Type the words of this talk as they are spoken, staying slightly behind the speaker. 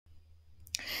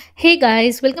Hey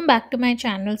guys, welcome back to my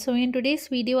channel. So in today's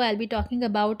video, I'll be talking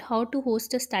about how to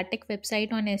host a static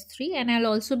website on S3, and I'll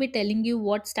also be telling you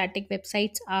what static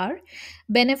websites are,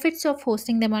 benefits of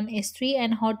hosting them on S3,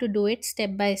 and how to do it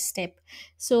step by step.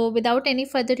 So without any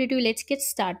further ado, let's get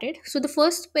started. So the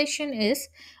first question is,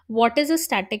 what is a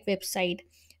static website?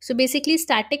 So basically,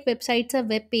 static websites are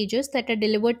web pages that are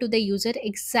delivered to the user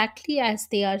exactly as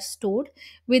they are stored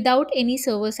without any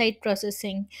server side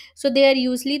processing. So they are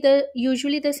usually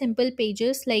the simple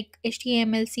pages like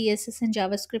HTML, CSS, and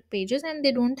JavaScript pages, and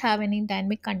they don't have any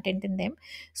dynamic content in them.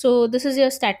 So this is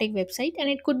your static website, and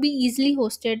it could be easily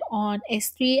hosted on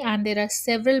S3. And there are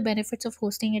several benefits of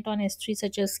hosting it on S3,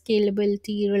 such as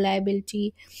scalability,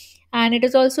 reliability, and it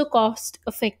is also cost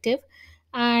effective.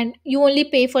 And you only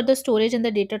pay for the storage and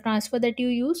the data transfer that you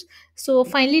use. So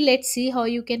finally, let's see how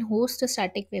you can host a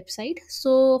static website.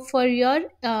 So for your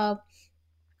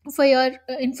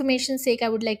information's sake, I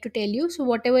would like to tell you, so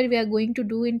whatever we are going to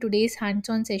do in today's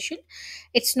hands-on session,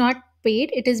 it's not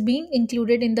paid, it is being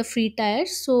included in the free tier.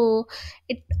 So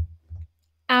it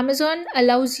Amazon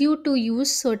allows you to use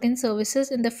certain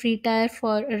services in the free tier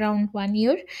for around 1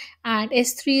 year, and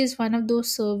S3 is one of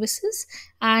those services,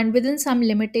 and within some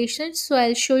limitations. So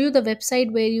I'll show you the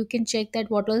website where you can check that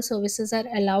what all services are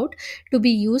allowed to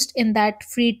be used in that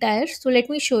free tier. So let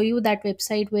me show you that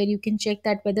website where you can check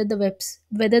that whether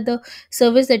the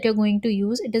service that you're going to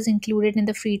use, it is included in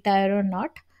the free tier or not.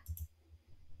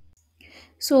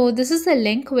 So this is the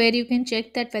link where you can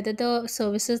check that whether the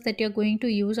services that you're going to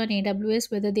use on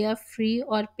AWS, whether they are free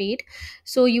or paid.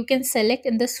 So you can select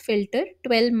in this filter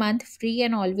 12-month free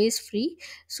and always free.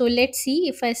 So let's see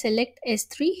if I select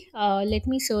S3. Let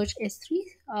me search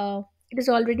S3. It is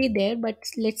already there, but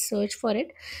let's search for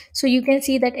it. So you can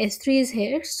see that S3 is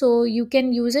here. So you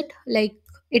can use it like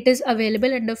it is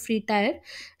available under free tier.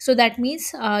 So that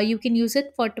means you can use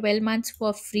it for 12 months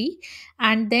for free,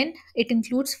 and then it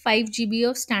includes 5 GB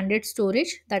of standard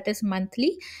storage, that is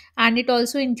monthly, and it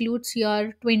also includes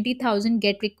your 20,000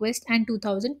 get request and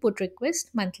 2,000 put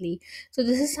request monthly. So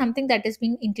this is something that is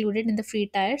being included in the free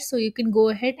tier, so you can go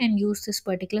ahead and use this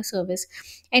particular service.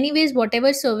 Anyways,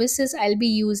 whatever services I'll be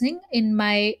using in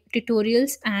my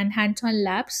tutorials and hands-on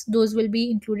labs, those will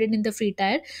be included in the free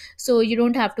tier, so you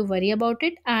don't have to worry about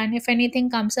it. And if anything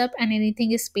comes up and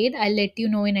anything is paid, I'll let you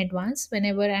know in advance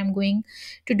whenever I'm going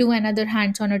to do another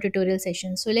hands-on or tutorial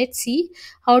session. So let's see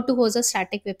how to host a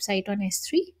static website on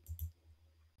S3.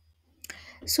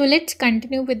 So let's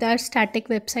continue with our static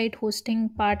website hosting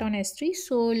part on S3.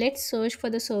 So let's search for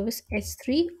the service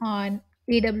S3 on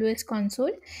AWS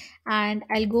console, and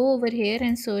I'll go over here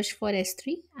and search for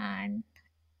S3, and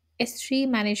S3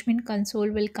 management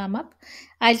console will come up.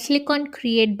 I'll click on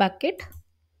create bucket,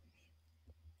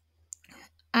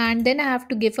 and then I have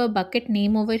to give a bucket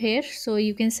name over here. So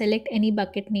you can select any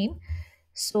bucket name.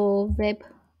 So web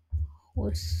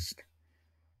host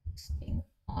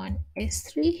on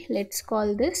S3. Let's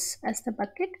call this as the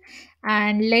bucket,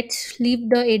 and let's leave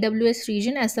the AWS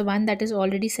region as the one that is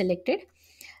already selected.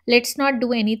 Let's not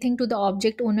do anything to the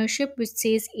object ownership, which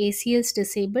says AC is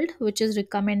disabled, which is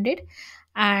recommended.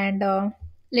 And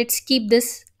let's keep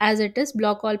this as it is,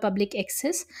 block all public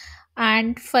access.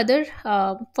 And further,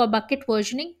 for bucket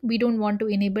versioning, we don't want to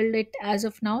enable it as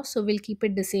of now, so we'll keep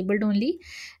it disabled only.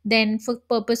 Then for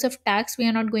purpose of tags, we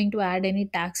are not going to add any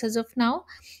tags as of now.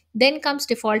 Then comes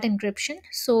default encryption.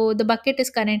 So the bucket is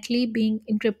currently being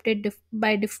encrypted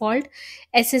by default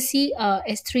SSE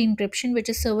S3 encryption, which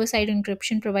is server side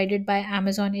encryption provided by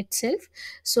Amazon itself.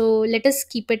 So let us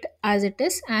keep it as it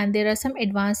is, and there are some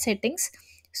advanced settings.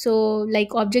 So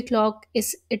like object lock,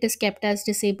 is it is kept as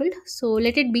disabled, so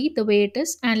let it be the way it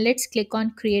is, and let's click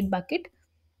on create bucket.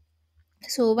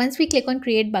 So once we click on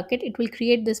create bucket, it will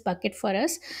create this bucket for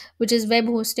us, which is web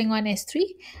hosting on S3.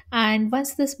 And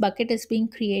once this bucket is being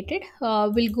created,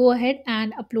 we'll go ahead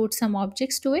and upload some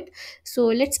objects to it. So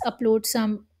let's upload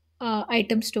some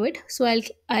items to it. So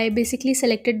I basically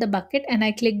selected the bucket and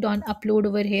I clicked on upload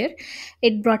over here.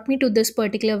 It brought me to this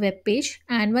particular web page,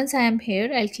 and once I am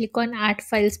here, I'll click on add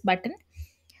files button,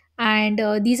 and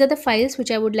these are the files which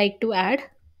I would like to add.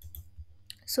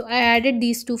 So I added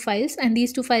these two files, and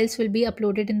these two files will be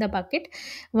uploaded in the bucket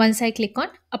once I click on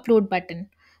upload button.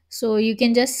 So you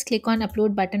can just click on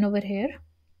upload button over here.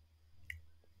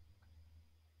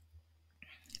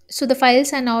 So the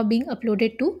files are now being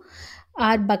uploaded to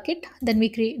our bucket that we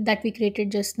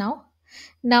created just now.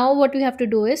 Now what we have to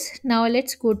do is, now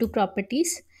let's go to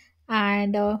properties,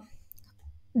 and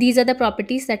these are the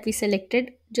properties that we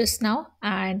selected just now,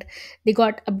 and they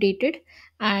got updated.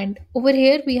 And over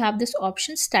here we have this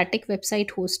option static website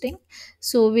hosting.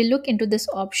 So we'll look into this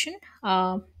option.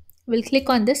 We'll click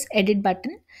on this edit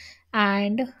button,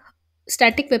 and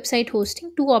static website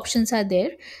hosting, two options are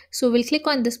there. So we'll click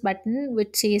on this button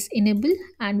which says enable,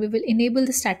 and we will enable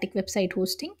the static website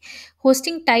hosting.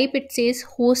 Hosting type, it says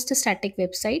host a static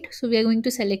website, so we are going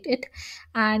to select it.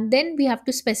 And then we have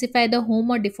to specify the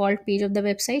home or default page of the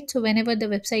website. So whenever the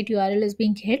website URL is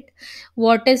being hit,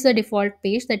 what is the default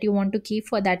page that you want to keep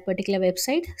for that particular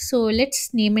website. So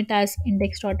let's name it as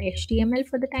index.html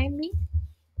for the time being.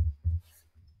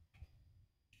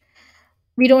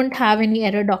 We don't have any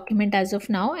error document as of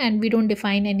now, and we don't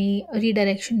define any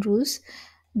redirection rules.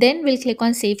 Then we'll click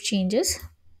on save changes.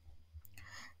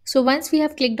 So once we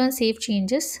have clicked on save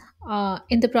changes,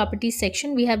 in the properties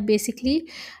section we have basically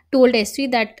told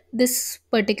S3 that this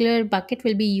particular bucket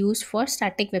will be used for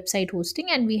static website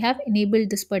hosting, and we have enabled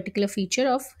this particular feature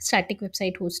of static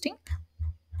website hosting.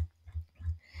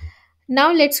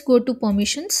 Now let's go to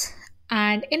permissions,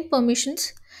 and in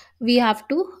permissions we have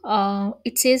to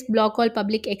it says block all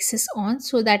public access on.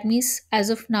 So that means as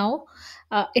of now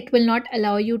it will not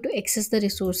allow you to access the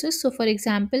resources. So for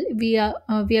example, we are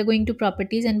going to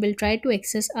properties and we'll try to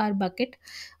access our bucket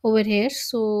over here.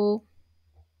 So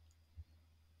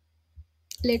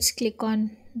let's click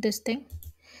on this thing.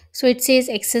 So it says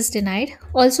access denied.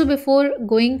 Also, before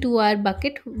going to our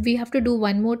bucket, we have to do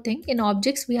one more thing. In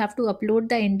objects, we have to upload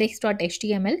the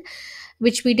index.html,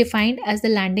 which we defined as the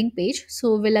landing page.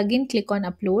 So we'll again click on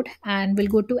upload, and we'll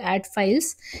go to add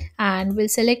files, and we'll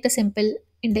select a simple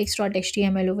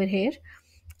index.html over here,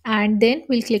 and then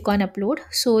we'll click on upload.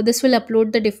 So this will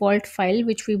upload the default file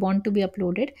which we want to be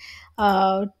uploaded,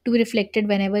 to be reflected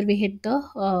whenever we hit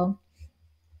the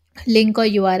link or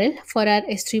URL for our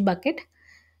S3 bucket.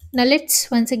 Now let's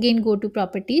once again go to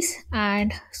properties,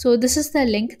 and so this is the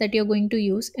link that you're going to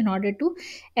use in order to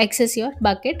access your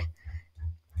bucket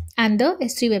and the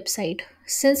S3 website.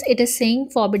 Since it is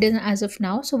saying forbidden as of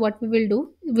now, so what we will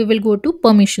do, we will go to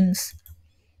permissions.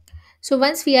 So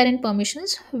once we are in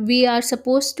permissions, we are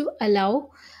supposed to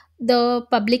allow the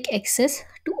public access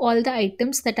to all the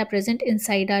items that are present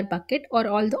inside our bucket, or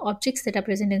all the objects that are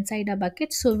present inside our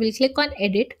bucket. So we'll click on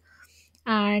edit,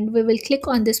 and we will click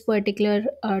on this particular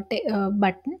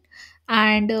button,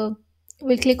 and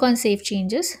we'll click on save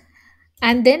changes.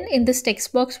 And then in this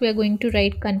text box we are going to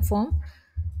write confirm,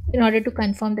 in order to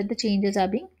confirm that the changes are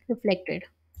being reflected.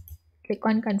 Click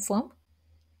on confirm.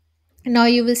 Now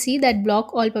you will see that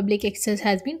block all public access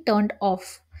has been turned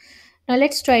off. Now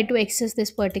let's try to access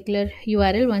this particular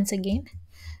URL once again.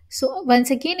 So once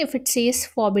again, if it says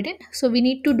forbidden, so we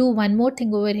need to do one more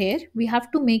thing over here. We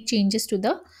have to make changes to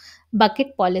the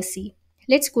bucket policy.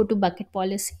 Let's go to bucket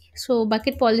policy. So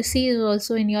bucket policy is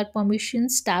also in your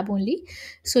permissions tab only.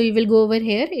 So you will go over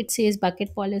here. It says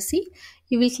bucket policy.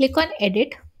 You will click on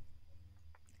edit.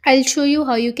 I'll show you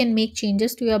how you can make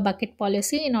changes to your bucket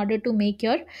policy in order to make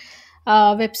your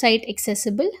website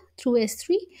accessible through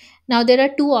S3. Now there are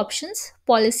two options: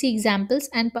 policy examples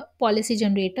and policy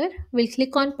generator. We'll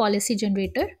click on policy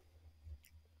generator.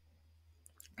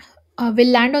 We'll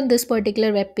land on this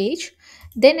particular web page.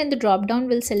 Then in the drop down,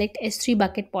 we'll select S3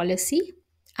 bucket policy,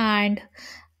 and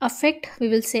effect we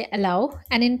will say allow,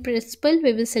 and in principle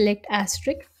we will select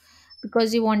asterisk,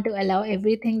 because we want to allow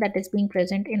everything that is being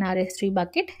present in our S3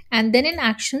 bucket. And then in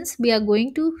actions we are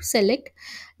going to select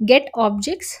get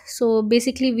objects. So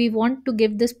basically we want to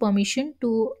give this permission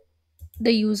to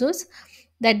the users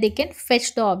that they can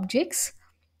fetch the objects,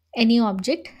 any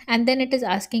object. And then it is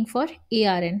asking for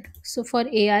ARN. So for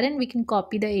ARN we can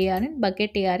copy the ARN,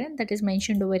 bucket ARN, that is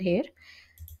mentioned over here.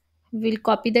 We'll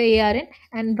copy the ARN,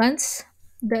 and once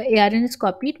the ARN is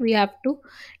copied, we have to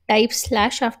type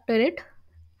slash after it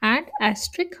and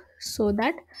asterisk, so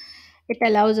that it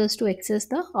allows us to access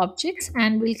the objects.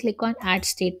 And we'll click on add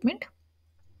statement.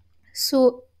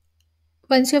 So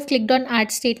once you have clicked on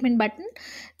add statement button,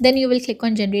 then you will click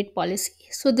on generate policy.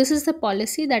 So this is the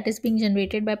policy that is being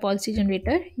generated by policy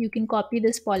generator. You can copy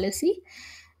this policy,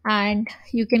 and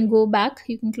you can go back,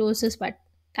 you can close this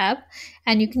tab,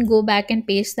 and you can go back and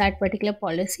paste that particular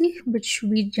policy which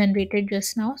we generated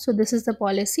just now. So this is the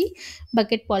policy,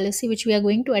 bucket policy, which we are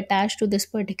going to attach to this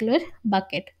particular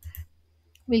bucket.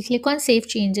 We'll click on save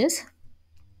changes.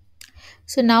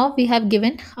 So now we have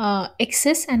given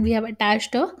access, and we have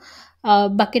attached a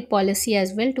bucket policy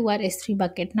as well to our S3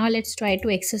 bucket. Now let's try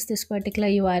to access this particular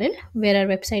URL where our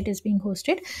website is being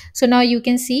hosted. So now you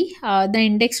can see the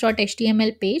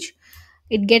index.html page,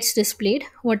 it gets displayed.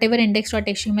 Whatever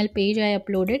index.html page I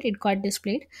uploaded, it got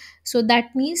displayed. So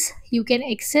that means you can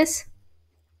access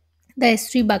the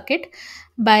S3 bucket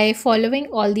by following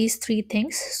all these three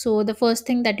things. So the first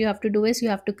thing that you have to do is you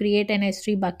have to create an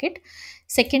S3 bucket.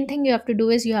 Second thing you have to do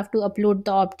is you have to upload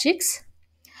the objects.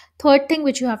 Third thing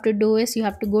which you have to do is you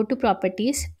have to go to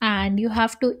properties and you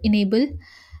have to enable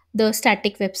the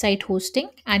static website hosting,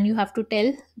 and you have to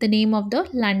tell the name of the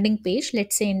landing page,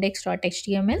 let's say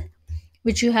index.html,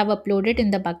 which you have uploaded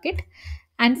in the bucket.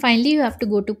 And finally you have to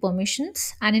go to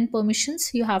permissions, and in permissions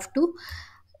you have to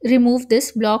remove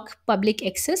this block public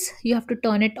access. You have to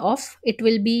turn it off. It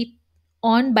will be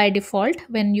on by default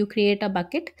when you create a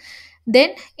bucket.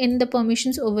 Then in the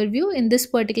permissions overview, in this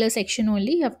particular section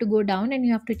only, you have to go down and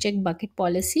you have to check bucket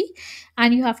policy,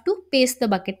 and you have to paste the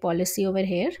bucket policy over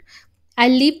here. I'll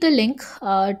leave the link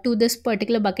to this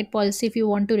particular bucket policy if you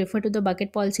want to refer to the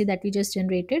bucket policy that we just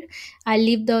generated. I'll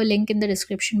leave the link in the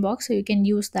description box so you can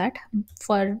use that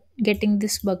for getting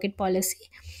this bucket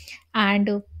policy.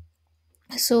 And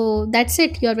so that's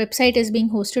it, your website is being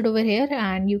hosted over here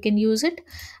and you can use it,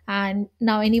 and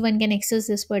now anyone can access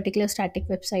this particular static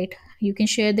website. You can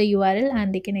share the URL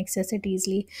and they can access it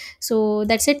easily. So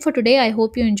that's it for today. I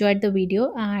hope you enjoyed the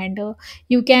video, and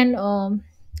you can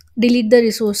delete the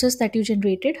resources that you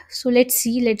generated. So let's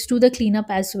see, let's do the cleanup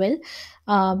as well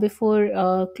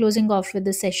before closing off with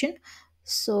the session.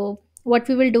 So what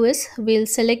we will do is we'll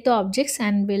select the objects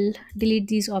and we'll delete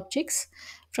these objects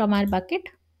from our bucket.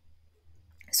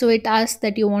 So it asks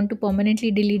that you want to permanently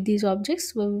delete these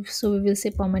objects. So we will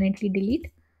say permanently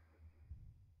delete.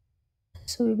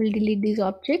 So we will delete these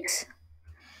objects.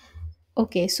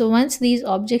 Okay, so once these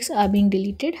objects are being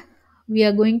deleted, we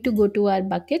are going to go to our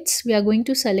buckets. We are going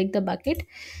to select the bucket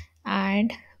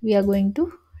and we are going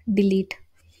to delete.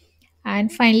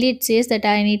 And finally it says that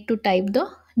I need to type the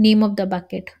name of the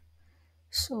bucket.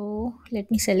 So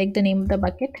let me select the name of the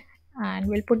bucket and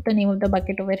we'll put the name of the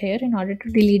bucket over here in order to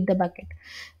delete the bucket.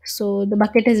 So the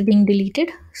bucket is being deleted.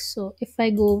 So if I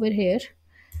go over here,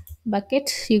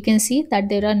 buckets, you can see that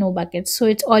there are no buckets. So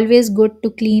it's always good to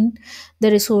clean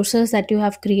the resources that you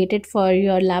have created for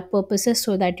your lab purposes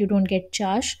so that you don't get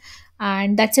charged.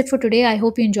 And that's it for today. I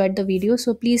hope you enjoyed the video.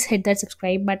 So please hit that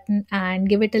subscribe button and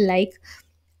give it a like.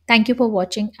 Thank you for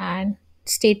watching and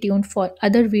stay tuned for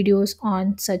other videos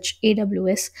on such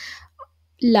AWS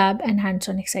lab and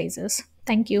hands-on exercises.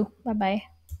 Thank you. Bye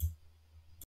bye.